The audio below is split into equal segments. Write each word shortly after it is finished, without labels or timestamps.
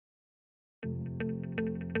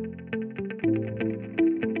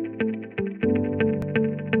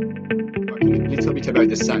little bit about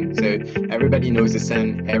the sun. So everybody knows the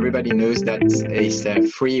sun. Everybody knows that it's a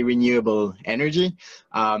free renewable energy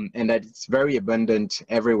and that it's very abundant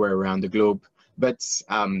everywhere around the globe. But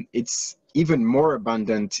it's even more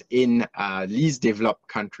abundant in least developed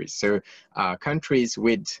countries. So countries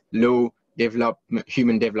with low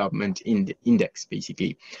human development index,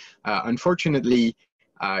 basically. Unfortunately,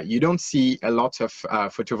 you don't see a lot of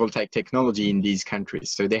photovoltaic technology in these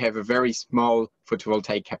countries. So they have a very small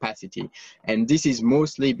photovoltaic capacity. And this is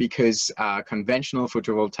mostly because conventional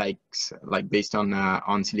photovoltaics, like based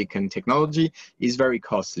on silicon technology, is very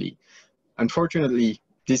costly. Unfortunately,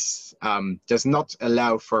 this does not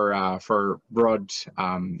allow for broad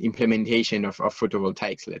implementation of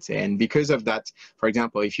photovoltaics, let's say. And because of that, for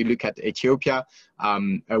example, if you look at Ethiopia,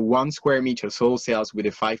 a 1 square meter solar cells with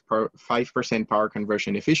a 5% power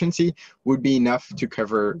conversion efficiency would be enough to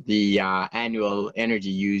cover the annual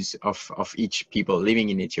energy use of each people living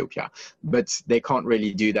in Ethiopia. But they can't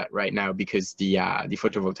really do that right now because the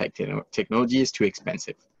photovoltaic technology is too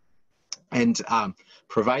expensive. And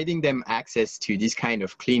providing them access to this kind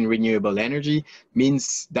of clean, renewable energy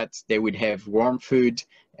means that they would have warm food,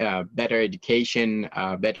 better education,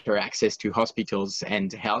 better access to hospitals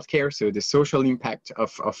and healthcare. So the social impact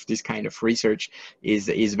of this kind of research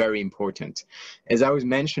is very important. As I was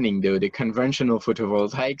mentioning, though, the conventional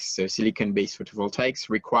photovoltaics, so silicon-based photovoltaics,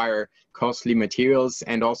 require costly materials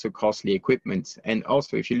and also costly equipment. And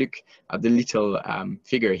also, if you look at the little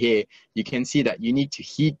figure here, you can see that you need to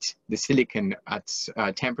heat the silicon at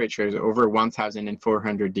temperatures over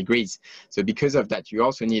 1,400 degrees. So because of that, you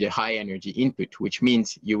also need a high energy input, which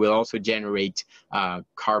means you will also generate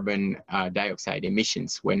carbon dioxide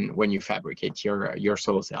emissions when you fabricate your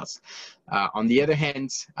solar cells. On the other hand,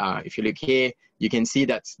 if you look here, you can see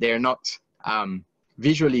that they're not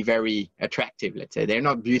visually very attractive, let's say. They're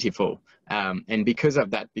not beautiful. And because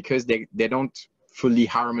of that, because they don't fully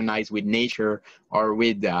harmonize with nature or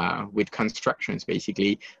with constructions,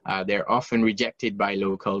 basically, they're often rejected by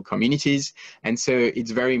local communities. And so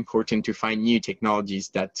it's very important to find new technologies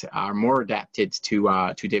that are more adapted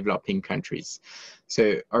to developing countries.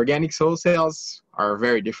 So organic solar cells are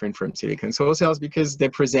very different from silicon solar cells because they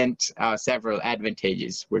present several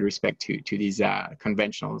advantages with respect to these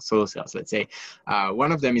conventional solar cells, let's say.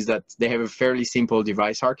 One of them is that they have a fairly simple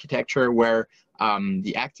device architecture where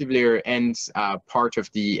the active layer and part of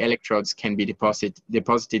the electrodes can be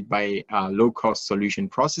deposited by low-cost solution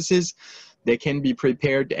processes. They can be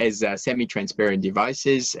prepared as semi-transparent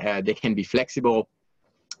devices. They can be flexible.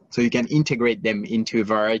 So you can integrate them into a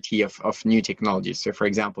variety of new technologies. So for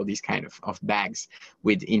example, these kind of bags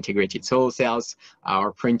with integrated solar cells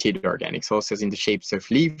or printed organic solar cells in the shapes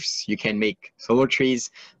of leaves. You can make solar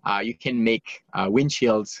trees. You can make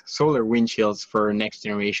windshields, solar windshields for next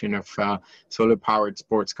generation of solar powered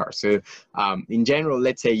sports cars. So in general,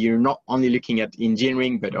 let's say you're not only looking at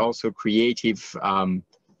engineering, but also creative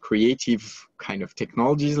kind of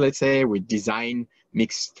technologies, let's say, with design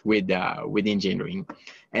mixed with engineering.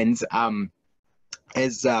 And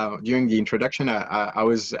as during the introduction, I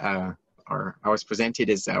was presented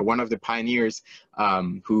as one of the pioneers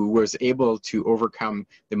who was able to overcome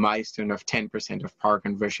the milestone of 10% of power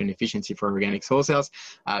conversion efficiency for organic solar cells.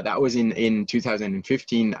 That was in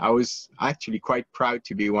 2015. I was actually quite proud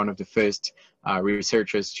to be one of the first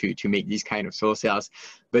researchers to make these kind of solar cells,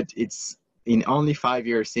 but it's in only 5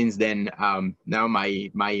 years since then, now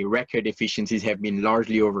my record efficiencies have been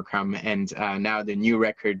largely overcome, and now the new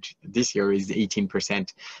record this year is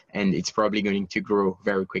 18%, and it's probably going to grow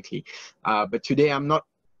very quickly. But today I'm not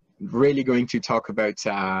really going to talk about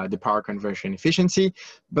the power conversion efficiency,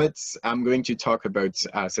 but I'm going to talk about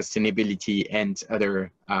sustainability and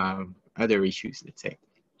other issues, let's say.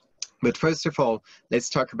 But first of all, let's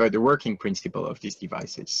talk about the working principle of these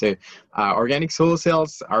devices. So organic solar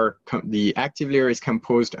cells the active layer is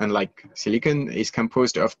composed, unlike silicon, is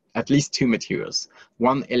composed of at least 2 materials,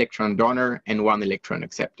 1 electron donor and 1 electron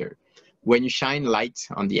acceptor. When you shine light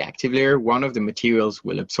on the active layer, one of the materials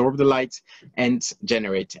will absorb the light and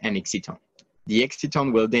generate an exciton. The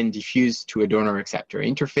exciton will then diffuse to a donor-acceptor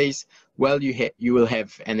interface. Well, you will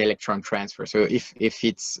have an electron transfer. So if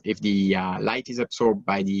the light is absorbed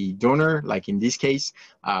by the donor, like in this case,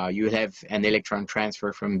 you will have an electron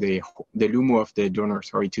transfer from the LUMO of the donor,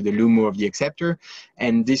 to the LUMO of the acceptor,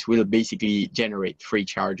 and this will basically generate free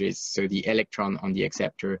charges. So the electron on the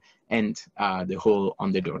acceptor and the hole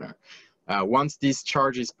on the donor. Once these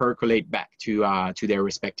charges percolate back to their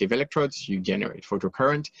respective electrodes, you generate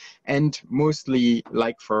photocurrent. And mostly,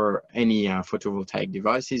 like for any photovoltaic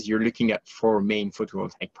devices, you're looking at four main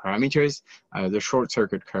photovoltaic parameters. The short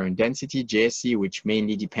circuit current density, JSC, which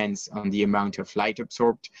mainly depends on the amount of light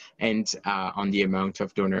absorbed and on the amount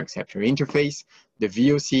of donor-acceptor interface. The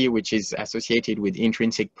VOC, which is associated with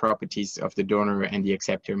intrinsic properties of the donor and the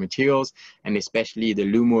acceptor materials, and especially the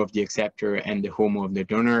LUMO of the acceptor and the HOMO of the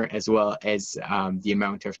donor, as well as the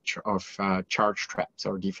amount of charge traps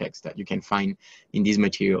or defects that you can find in these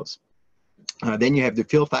materials. Then you have the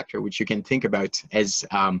fill factor, which you can think about as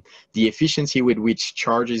the efficiency with which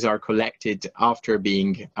charges are collected after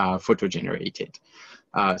being photogenerated.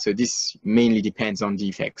 So this mainly depends on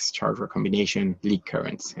defects, charge recombination, leak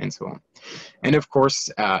currents, and so on. And of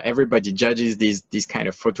course, everybody judges these kind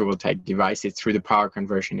of photovoltaic devices through the power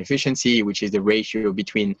conversion efficiency, which is the ratio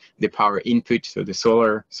between the power input, so the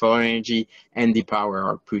solar energy, and the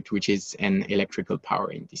power output, which is an electrical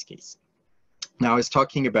power in this case. Now, I was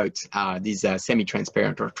talking about these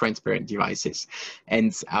semi-transparent or transparent devices,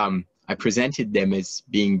 and I presented them as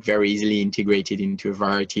being very easily integrated into a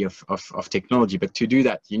variety of technology. But to do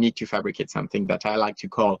that, you need to fabricate something that I like to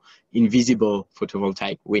call invisible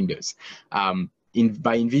photovoltaic windows.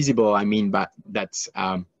 By invisible, I mean that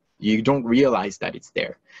you don't realize that it's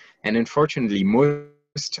there. And unfortunately,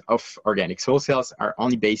 most of organic soil cells are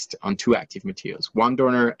only based on two active materials, one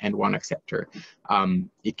donor and one acceptor.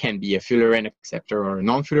 It can be a fullerene acceptor or a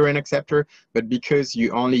non-fullerene acceptor, but because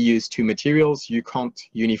you only use two materials, you can't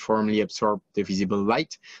uniformly absorb the visible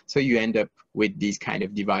light. So you end up with these kind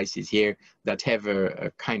of devices here that have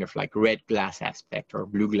a kind of like red glass aspect or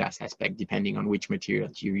blue glass aspect, depending on which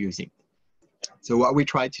materials you're using. So what we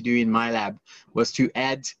tried to do in my lab was to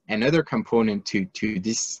add another component to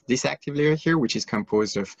this active layer here, which is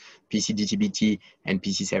composed of PCDTBT and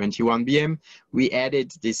PC71BM. We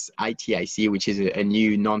added this ITIC, which is a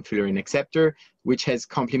new non-fullerene acceptor, which has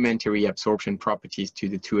complementary absorption properties to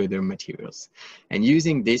the two other materials. And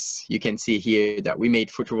using this, you can see here that we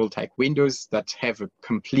made photovoltaic windows that have a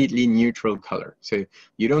completely neutral color. So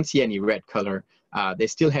you don't see any red color. They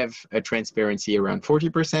still have a transparency around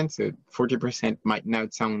 40%, so 40% might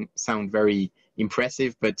not sound very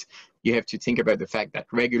impressive, but you have to think about the fact that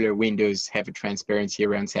regular windows have a transparency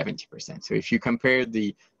around 70%. So if you compare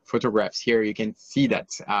the photographs here, you can see that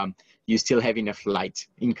you still have enough light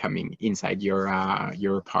incoming inside your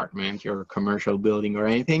apartment, your commercial building or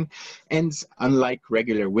anything. And unlike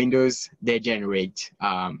regular windows, they generate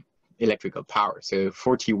electrical power, so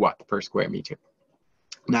 40 watt per square meter.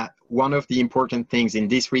 Now, one of the important things in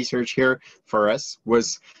this research here for us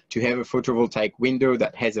was to have a photovoltaic window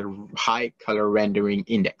that has a high color rendering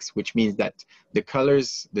index, which means that the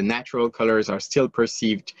colors, the natural colors, are still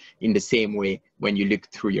perceived in the same way when you look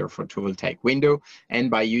through your photovoltaic window.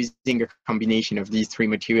 And by using a combination of these three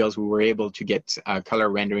materials, we were able to get color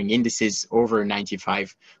rendering indices over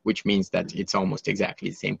 95, which means that it's almost exactly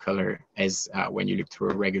the same color as when you look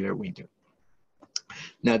through a regular window.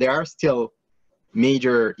 Now, there are still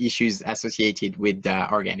major issues associated with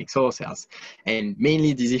organic soil cells, and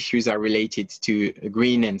mainly these issues are related to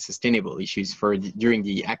green and sustainable issues during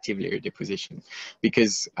the active layer deposition,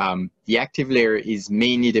 because the active layer is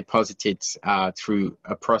mainly deposited through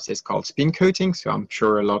a process called spin coating. So I'm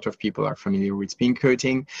sure a lot of people are familiar with spin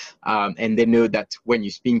coating, and they know that when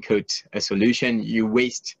you spin coat a solution, you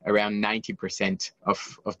waste around 90%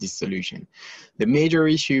 of this solution. The major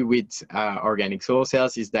issue with organic soil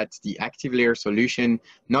cells is that the active layer solution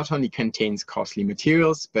not only contains costly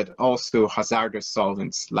materials, but also hazardous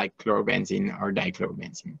solvents like chlorobenzene or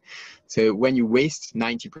dichlorobenzene. So when you waste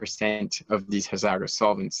 90% of these hazardous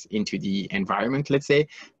solvents into the environment, let's say,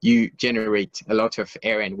 you generate a lot of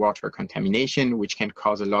air and water contamination, which can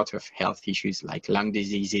cause a lot of health issues like lung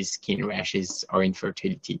diseases, skin rashes, or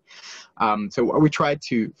infertility. So what we tried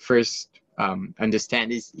to first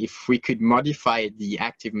understand is if we could modify the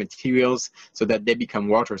active materials so that they become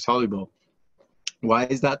water soluble. Why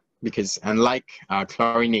is that? Because unlike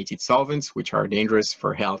chlorinated solvents, which are dangerous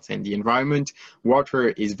for health and the environment, water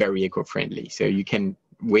is very eco-friendly. So you can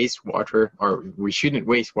waste water, or we shouldn't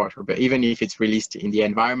waste water, but even if it's released in the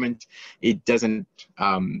environment, it doesn't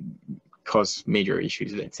cause major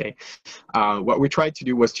issues, let's say. What we tried to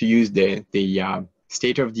do was to use the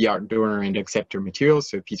state-of-the-art donor and acceptor materials,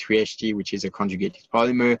 so P3HT, which is a conjugated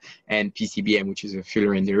polymer, and PCBM, which is a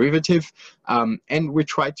fullerene derivative. And we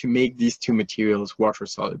tried to make these two materials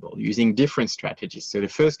water-soluble using different strategies. So the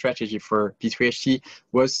first strategy for P3HT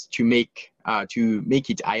was to make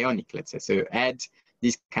it ionic, let's say. So add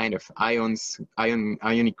these kind of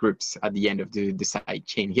ionic groups at the end of the side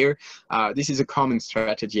chain here. This is a common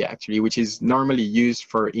strategy actually, which is normally used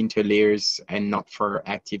for interlayers and not for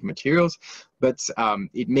active materials, but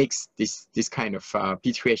it makes this kind of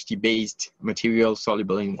P3HT based material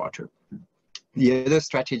soluble in water. The other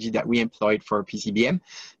strategy that we employed for PCBM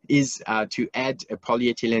is to add a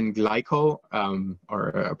polyethylene glycol or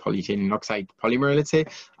a polyethylene oxide polymer, let's say,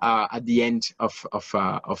 at the end of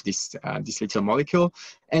this little molecule,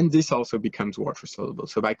 and this also becomes water soluble.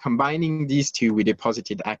 So by combining these two, we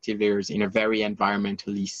deposited active layers in a very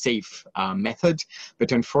environmentally safe method,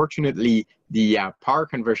 but unfortunately, the power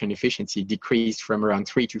conversion efficiency decreased from around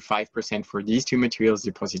 3 to 5% for these two materials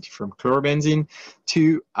deposited from chlorobenzene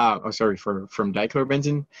to, from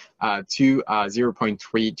dichlorobenzene to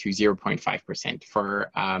 0.3 to 0.5%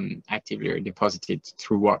 for active layer deposited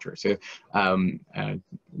through water. So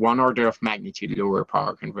 1 order of magnitude lower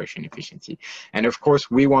power conversion efficiency. And of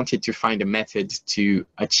course, we wanted to find a method to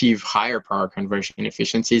achieve higher power conversion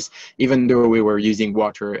efficiencies, even though we were using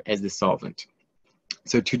water as the solvent.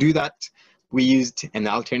 So to do that, we used an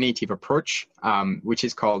alternative approach, which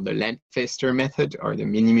is called the Landfester method or the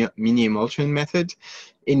miniemulsion method,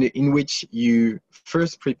 in which you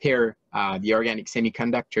first prepare the organic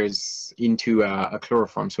semiconductors into a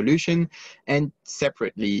chloroform solution, and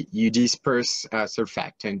separately you disperse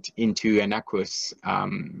surfactant into an aqueous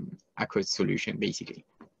solution, basically.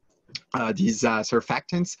 These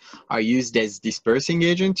surfactants are used as dispersing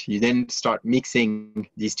agent. You then start mixing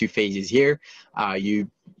these two phases here.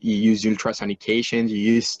 You use ultrasonication, you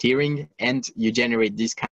use stirring, and you generate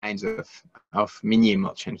these kinds of mini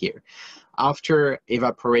emulsion here. After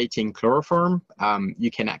evaporating chloroform, you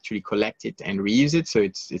can actually collect it and reuse it, so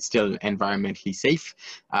it's still environmentally safe.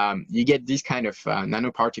 You get these kind of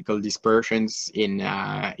nanoparticle dispersions in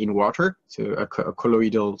water, so a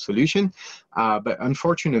colloidal solution. But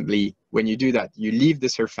unfortunately, when you do that, you leave the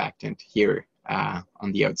surfactant here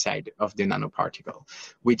on the outside of the nanoparticle,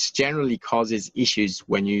 which generally causes issues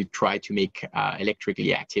when you try to make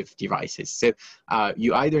electrically active devices. So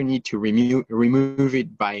you either need to remove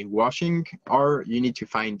it by washing, or you need to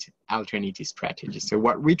find alternative strategies. So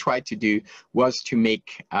what we tried to do was to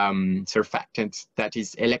make surfactant that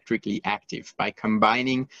is electrically active by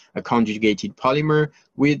combining a conjugated polymer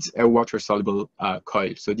with a water-soluble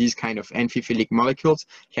coil. So these kind of amphiphilic molecules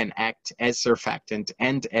can act as surfactant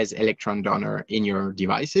and as electron donor in your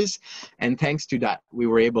devices. And thanks to that, we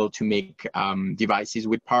were able to make devices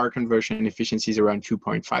with power conversion efficiencies around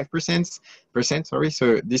 2.5%.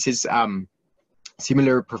 So this is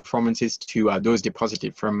similar performances to those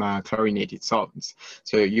deposited from chlorinated solvents.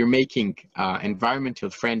 So you're making environmental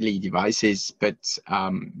friendly devices, but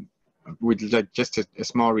with just a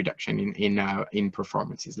small reduction in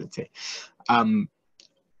performances, let's say.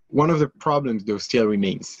 One of the problems though still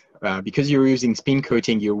remains. Because you're using spin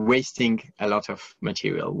coating, you're wasting a lot of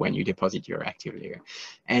material when you deposit your active layer.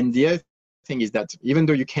 And the other thing is that even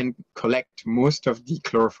though you can collect most of the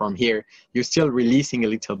chloroform here, you're still releasing a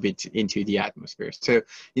little bit into the atmosphere. So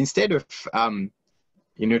instead of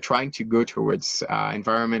trying to go towards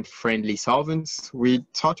environment-friendly solvents, we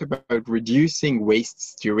thought about reducing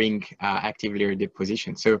wastes during active layer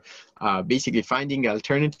deposition. So basically finding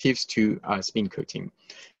alternatives to spin coating.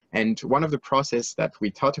 And one of the processes that we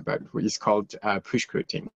thought about is called push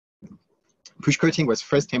coating. Push coating was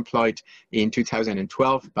first employed in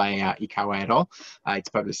 2012 by Ikawa et al. It's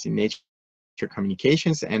published in Nature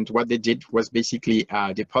Communications, and what they did was basically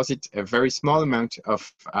deposit a very small amount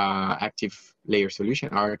of active layer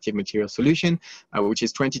solution, or active material solution, which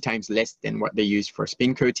is 20 times less than what they use for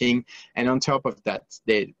spin coating. And on top of that,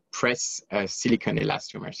 they press a silicon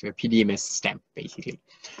elastomer, so a PDMS stamp, basically.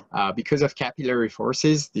 Because of capillary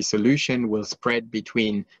forces, the solution will spread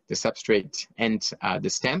between the substrate and the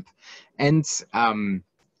stamp. And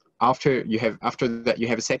after that, you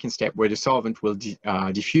have a second step where the solvent will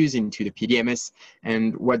diffuse into the PDMS,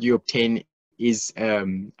 and what you obtain is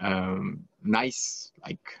nice,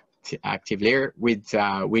 active layer with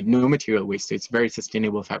no material waste. So it's very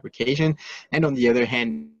sustainable fabrication. And on the other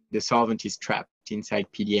hand, the solvent is trapped inside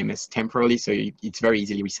PDMS temporarily, so it's very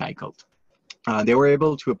easily recycled. They were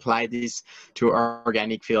able to apply this to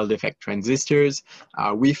organic field effect transistors.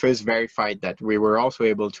 We first verified that we were also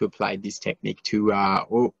able to apply this technique to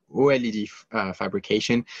OLED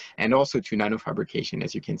fabrication, and also to nanofabrication,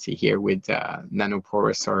 as you can see here with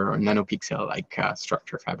nanoporous or nanopixel-like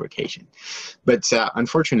structure fabrication. But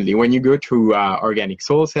unfortunately, when you go to organic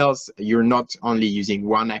soil cells, you're not only using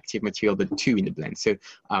one active material, but two in the blend. So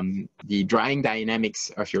the drying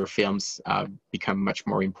dynamics of your films become much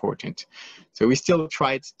more important. So we still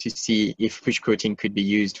tried to see if push coating could be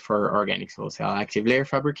used for organic soil cell active layer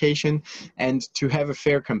fabrication. And to have a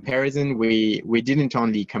fair comparison, we didn't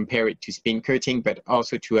only compare it to spin coating, but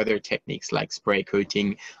also to other techniques like spray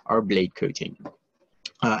coating or blade coating.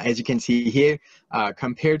 As you can see here,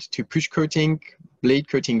 compared to push coating, blade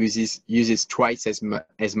coating uses twice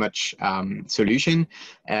as much solution.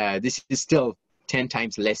 This is still 10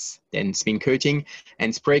 times less than spin coating,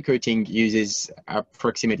 and spray coating uses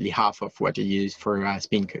approximately half of what you use for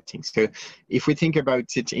spin coating. So if we think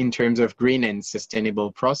about it in terms of green and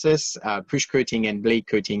sustainable process, push coating and blade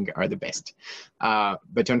coating are the best.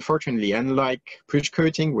 But unfortunately, unlike push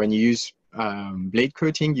coating, when you use blade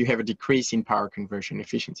coating, you have a decrease in power conversion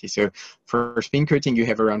efficiency. So for spin coating, you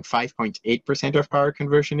have around 5.8% of power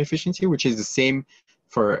conversion efficiency, which is the same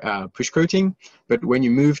for push coating. But when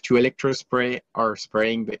you move to electrospray or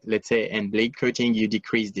spraying, let's say, and blade coating, you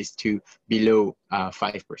decrease this to below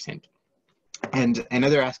 5%. And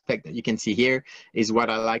another aspect that you can see here is what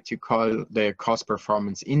I like to call the cost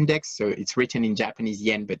performance index. So it's written in Japanese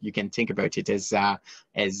yen, but you can think about it as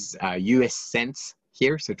US cents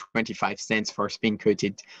here, so 25 cents for spin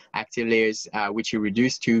coated active layers, which you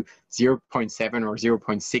reduce to 0.7 or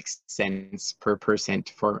 0.6 cents per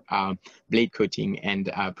percent for blade coating and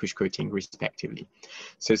push coating respectively.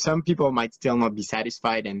 So some people might still not be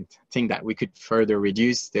satisfied and think that we could further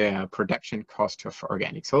reduce the production cost of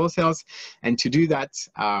organic soil cells. And to do that,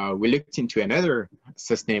 we looked into another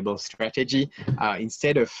sustainable strategy.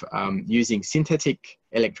 Instead of using synthetic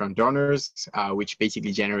electron donors, which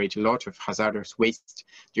basically generate a lot of hazardous waste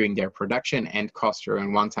during their production and cost around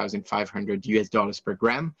 $1,500 per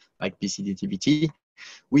gram, like BCD-TBT,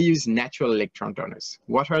 we use natural electron donors.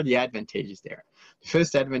 What are the advantages there? The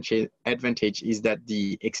first advantage is that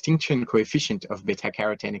the extinction coefficient of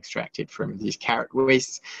beta-carotene extracted from these carrot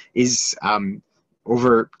wastes is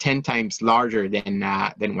over 10 times larger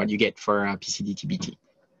than what you get for PCD-TBT.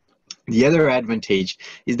 The other advantage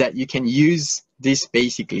is that you can use this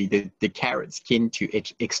basically the carrot skin to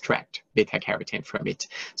extract beta-carotene from it.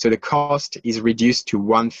 So the cost is reduced to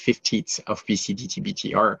 1/50 of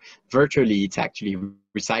PCD-TBT, or virtually it's actually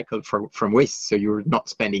recycled from waste, so you're not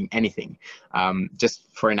spending anything. Just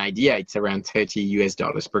for an idea, it's around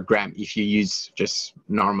 $30 per gram if you use just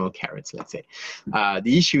normal carrots, let's say.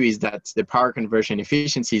 The issue is that the power conversion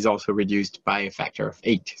efficiency is also reduced by a factor of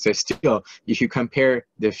 8. So still, if you compare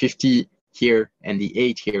the 50 here and the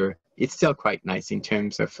 8 here, it's still quite nice in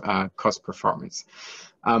terms of cost performance.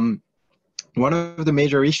 One of the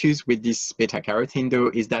major issues with this beta-carotene, though,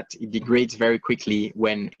 is that it degrades very quickly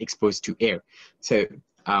when exposed to air. So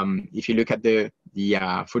if you look at the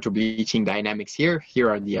photobleaching dynamics here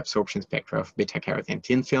are the absorption spectra of beta-carotene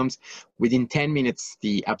thin films. Within 10 minutes,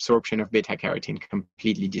 the absorption of beta-carotene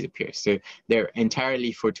completely disappears. So they're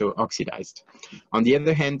entirely photo-oxidized. On the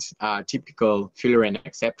other hand, typical fullerene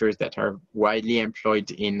acceptors that are widely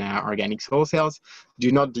employed in organic soil cells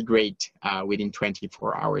do not degrade within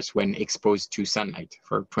 24 hours when exposed to sunlight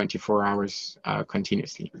for 24 hours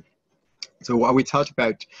continuously. So what we thought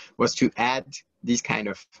about was to add these kind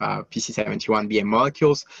of PC71BM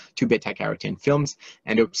molecules to beta-carotene films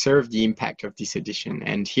and observe the impact of this addition.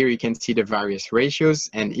 And here you can see the various ratios.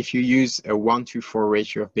 And if you use a 1:4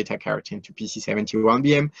 ratio of beta-carotene to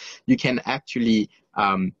PC71BM, you can actually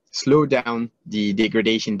slow down the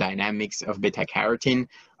degradation dynamics of beta-carotene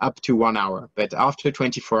up to 1 hour. But after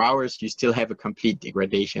 24 hours, you still have a complete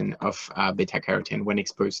degradation of beta-carotene when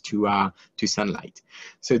exposed to sunlight.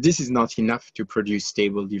 So this is not enough to produce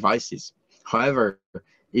stable devices. However,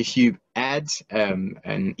 if you add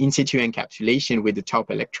an in situ encapsulation with the top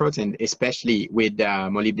electrodes, and especially with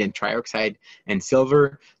molybdenum trioxide and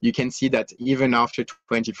silver, you can see that even after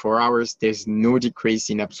 24 hours, there's no decrease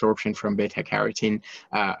in absorption from beta-carotene.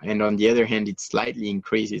 And on the other hand, it slightly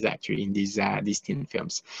increases actually in these thin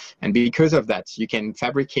films. And because of that, you can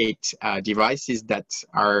fabricate devices that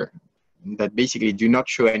basically do not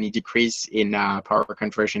show any decrease in power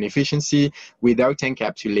conversion efficiency without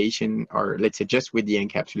encapsulation, or let's say just with the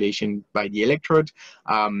encapsulation by the electrode.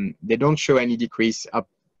 They don't show any decrease up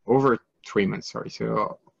over 3 months, sorry.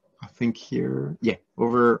 So I think here, yeah,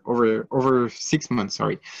 over 6 months,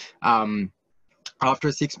 sorry.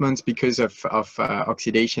 After 6 months, because of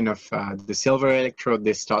oxidation of the silver electrode,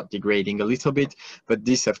 they start degrading a little bit, but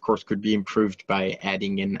this, of course, could be improved by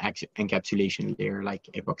adding an encapsulation layer like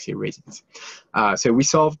epoxy resins. So we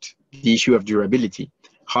solved the issue of durability.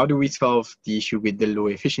 How do we solve the issue with the low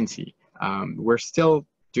efficiency? We're still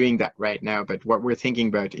doing that right now, but what we're thinking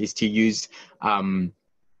about is to use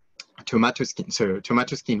tomato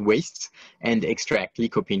skin wastes and extract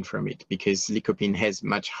lycopene from it, because lycopene has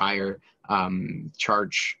much higher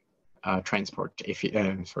charge transport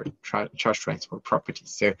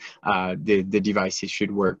properties. So the devices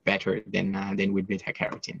should work better than with beta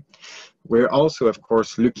carotene. We're also, of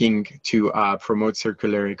course, looking to promote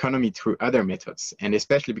circular economy through other methods, and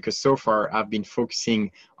especially because so far I've been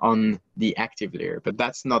focusing on the active layer, but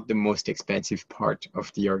that's not the most expensive part of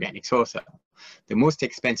the organic soil cell. The most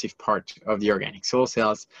expensive part of the organic soil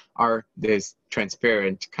cells are the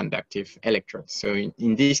transparent conductive electrodes. So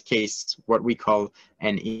in this case, what we call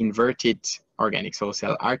an inverted organic soil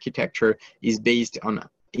cell architecture is based on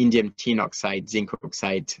indium tin oxide, zinc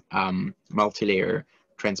oxide, multi-layer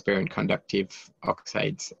transparent conductive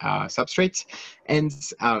oxides substrates. And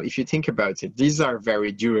if you think about it, these are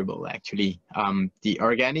very durable, actually. The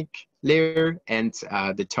organic layer and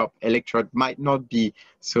the top electrode might not be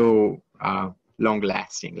so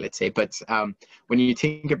long-lasting, let's say, but when you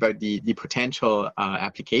think about the potential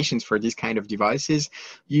applications for these kind of devices,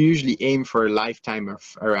 you usually aim for a lifetime of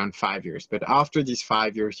around 5 years. But after these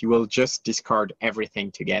 5 years, you will just discard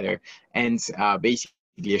everything together, and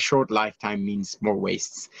basically a short lifetime means more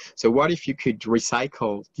wastes. So what if you could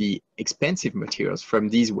recycle the expensive materials from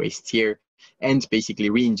these wastes here and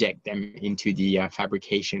basically re-inject them into the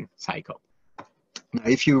fabrication cycle? Now,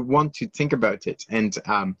 if you want to think about it and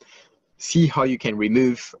see how you can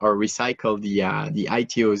remove or recycle the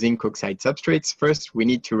ITO zinc oxide substrates, first we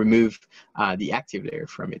need to remove the active layer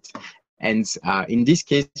from it. And in this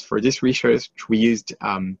case, for this research, we used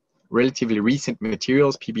relatively recent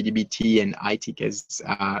materials, PBDBT and ITIC as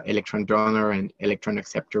electron donor and electron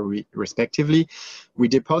acceptor respectively. We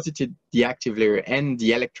deposited the active layer and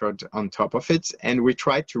the electrode on top of it, and we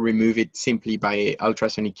tried to remove it simply by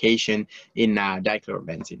ultrasonication in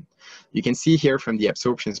dichlorobenzene. You can see here from the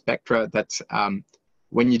absorption spectra that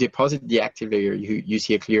when you deposit the active layer, you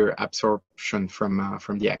see a clear absorption from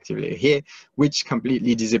the active layer here, which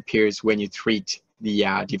completely disappears when you treat the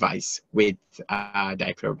device with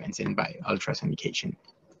dichlorobenzene by ultrasonication.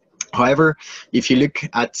 However, if you look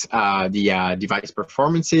at the device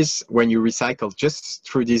performances, when you recycle just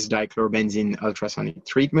through this dichlorobenzene ultrasonic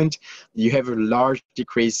treatment, you have a large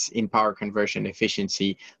decrease in power conversion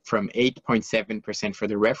efficiency from 8.7% for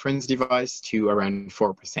the reference device to around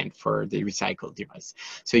 4% for the recycled device.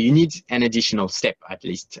 So you need an additional step, at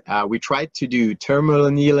least. We tried to do thermal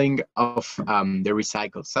annealing of the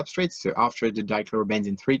recycled substrates. So after the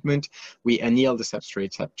dichlorobenzene treatment, we anneal the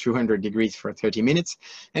substrates at 200 degrees for 30 minutes.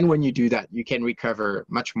 And when you do that, you can recover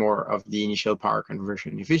much more of the initial power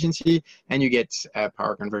conversion efficiency, and you get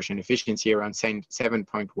power conversion efficiency around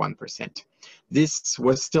 7.1%. This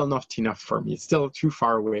was still not enough for me. It's still too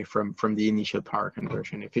far away from the initial power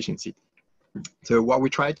conversion efficiency. So what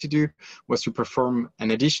we tried to do was to perform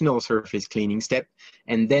an additional surface cleaning step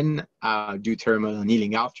and then do thermal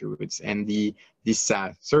annealing afterwards. And this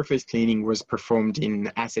surface cleaning was performed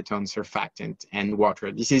in acetone, surfactant, and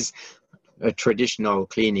water. This is a traditional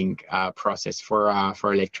cleaning process for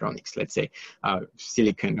electronics, let's say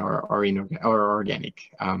silicon or organic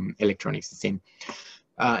electronics, the same.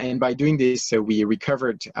 And by doing this, we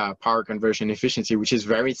recovered power conversion efficiency, which is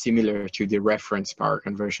very similar to the reference power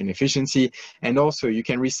conversion efficiency. And also, you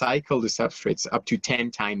can recycle the substrates up to 10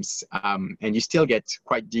 times, and you still get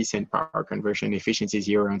quite decent power conversion efficiencies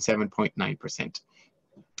here, around 7.9%.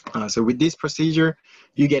 So with this procedure,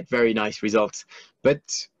 you get very nice results. But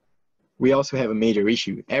we also have a major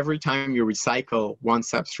issue. Every time you recycle one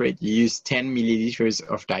substrate, you use 10 milliliters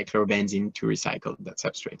of dichlorobenzene to recycle that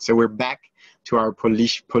substrate. So we're back to our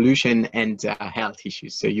pollution and health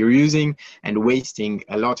issues. So you're using and wasting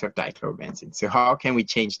a lot of dichlorobenzene. So how can we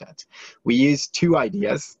change that? We used two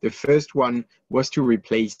ideas. The first one was to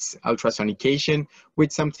replace ultrasonication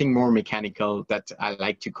with something more mechanical that I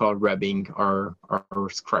like to call rubbing or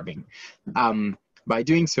scrubbing. By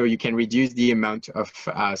doing so, you can reduce the amount of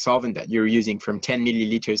solvent that you're using from 10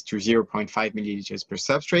 milliliters to 0.5 milliliters per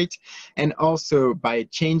substrate. And also by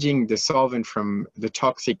changing the solvent from the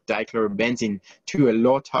toxic dichlorobenzene to a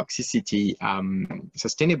low toxicity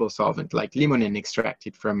sustainable solvent like limonene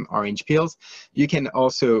extracted from orange peels, you can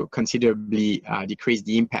also considerably decrease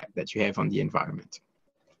the impact that you have on the environment.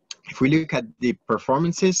 If we look at the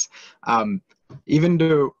performances, even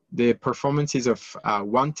though the performances of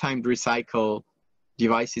one-time recycle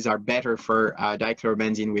devices are better for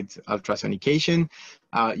dichlorobenzene with ultrasonication.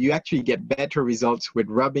 You actually get better results with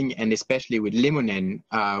rubbing and especially with limonene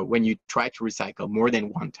when you try to recycle more than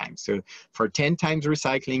one time. So for 10 times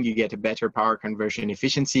recycling, you get a better power conversion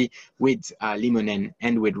efficiency with limonene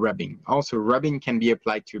and with rubbing. Also, rubbing can be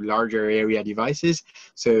applied to larger area devices,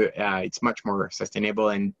 so it's much more sustainable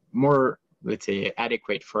and more, let's say,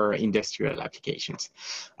 adequate for industrial applications.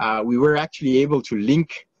 We were actually able to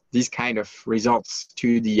link these kind of results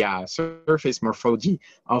to the surface morphology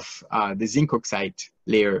of the zinc oxide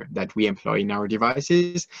layer that we employ in our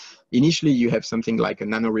devices. Initially, you have something like a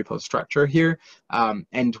nanoripple structure here.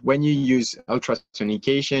 And when you use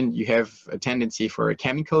ultrasonication, you have a tendency for a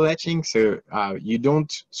chemical etching. So you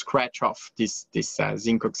don't scratch off this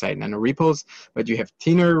zinc oxide nanoripples, but you have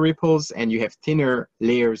thinner ripples and you have thinner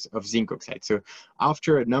layers of zinc oxide. So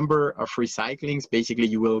after a number of recyclings, basically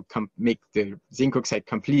you will make the zinc oxide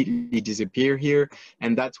completely disappear here.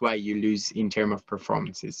 And that's why you lose in terms of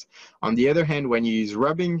performances. On the other hand, when you use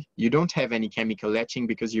rubbing, you don't have any chemical etching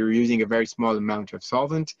because you're using a very small amount of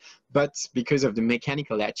solvent, but because of the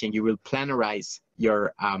mechanical etching, you will planarize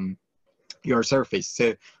your surface.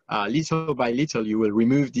 So little by little, you will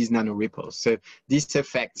remove these nanoripples. So this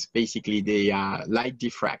affects basically the light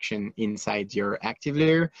diffraction inside your active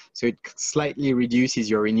layer. So it slightly reduces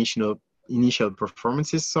your initial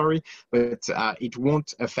performances, but it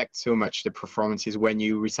won't affect so much the performances when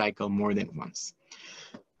you recycle more than once.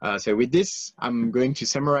 So with this, I'm going to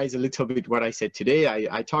summarize a little bit what I said today.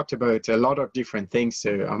 I talked about a lot of different things,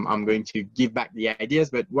 so I'm going to give back the ideas,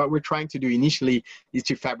 but what we're trying to do initially is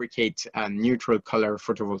to fabricate neutral color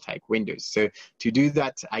photovoltaic windows. So to do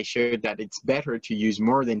that, I showed that it's better to use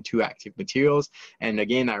more than 2 active materials. And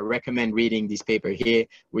again, I recommend reading this paper here,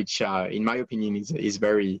 which in my opinion is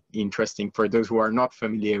very interesting for those who are not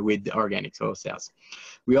familiar with organic soil cells.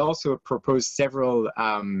 We also proposed several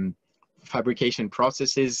fabrication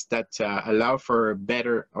processes that allow for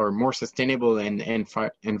better or more sustainable and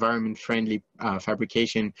environment-friendly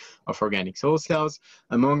fabrication of organic soil cells.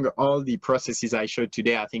 Among all the processes I showed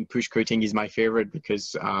today, I think push coating is my favorite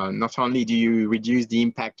because not only do you reduce the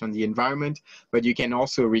impact on the environment, but you can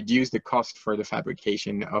also reduce the cost for the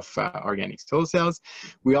fabrication of organic soil cells.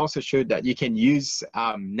 We also showed that you can use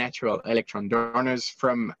natural electron donors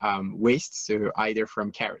from waste, so either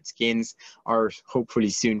from carrot skins or hopefully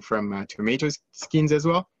soon from tomato skins as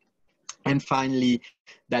well. And finally,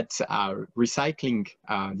 that recycling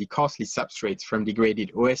the costly substrates from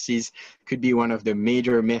degraded OSCs could be one of the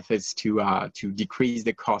major methods to decrease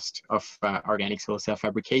the cost of organic soil cell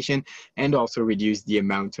fabrication and also reduce the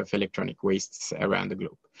amount of electronic wastes around the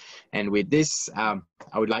globe. And with this, I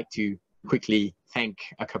would like to quickly thank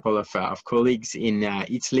a couple of colleagues in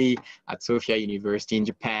Italy, at Sofia University in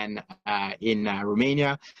Japan, in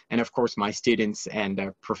Romania, and of course my students and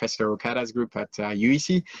Professor Okada's group at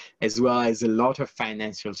UEC, as well as a lot of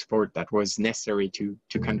financial support that was necessary to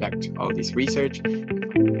conduct all this research.